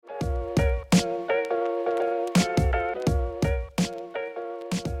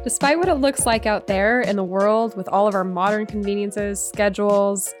Despite what it looks like out there in the world with all of our modern conveniences,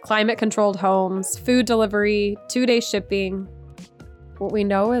 schedules, climate-controlled homes, food delivery, 2-day shipping, what we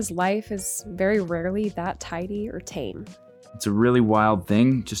know is life is very rarely that tidy or tame. It's a really wild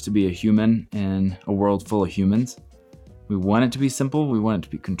thing just to be a human in a world full of humans. We want it to be simple, we want it to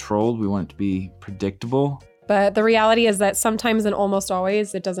be controlled, we want it to be predictable. But the reality is that sometimes and almost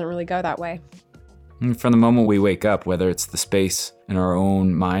always, it doesn't really go that way. And from the moment we wake up, whether it's the space in our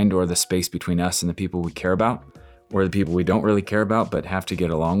own mind or the space between us and the people we care about, or the people we don't really care about but have to get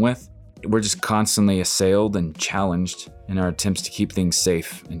along with, we're just constantly assailed and challenged in our attempts to keep things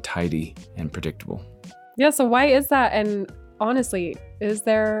safe and tidy and predictable. Yeah, so why is that? And honestly, is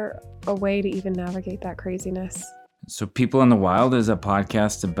there a way to even navigate that craziness? So People in the Wild is a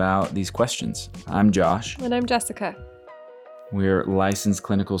podcast about these questions. I'm Josh. And I'm Jessica. We're licensed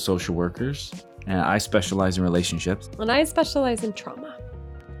clinical social workers, and I specialize in relationships. And I specialize in trauma.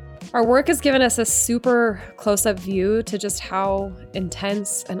 Our work has given us a super close-up view to just how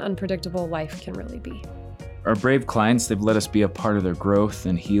intense and unpredictable life can really be. Our brave clients, they've let us be a part of their growth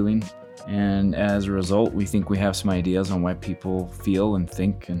and healing. And as a result, we think we have some ideas on why people feel and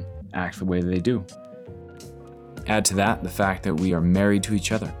think and act the way they do. Add to that the fact that we are married to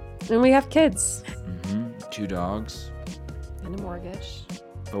each other. And we have kids. 2 dogs. And a mortgage.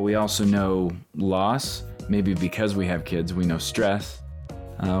 But we also know loss. Maybe because we have kids, we know stress.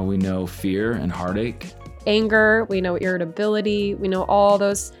 We know fear and heartache. Anger, we know irritability, we know all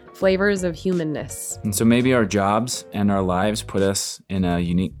those flavors of humanness. And so maybe our jobs and our lives put us in a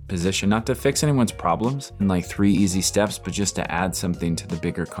unique position, not to fix anyone's problems in like 3 easy steps, but just to add something to the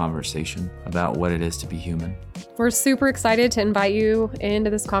bigger conversation about what it is to be human. We're super excited to invite you into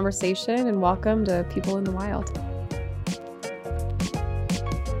this conversation and welcome to People in the Wild.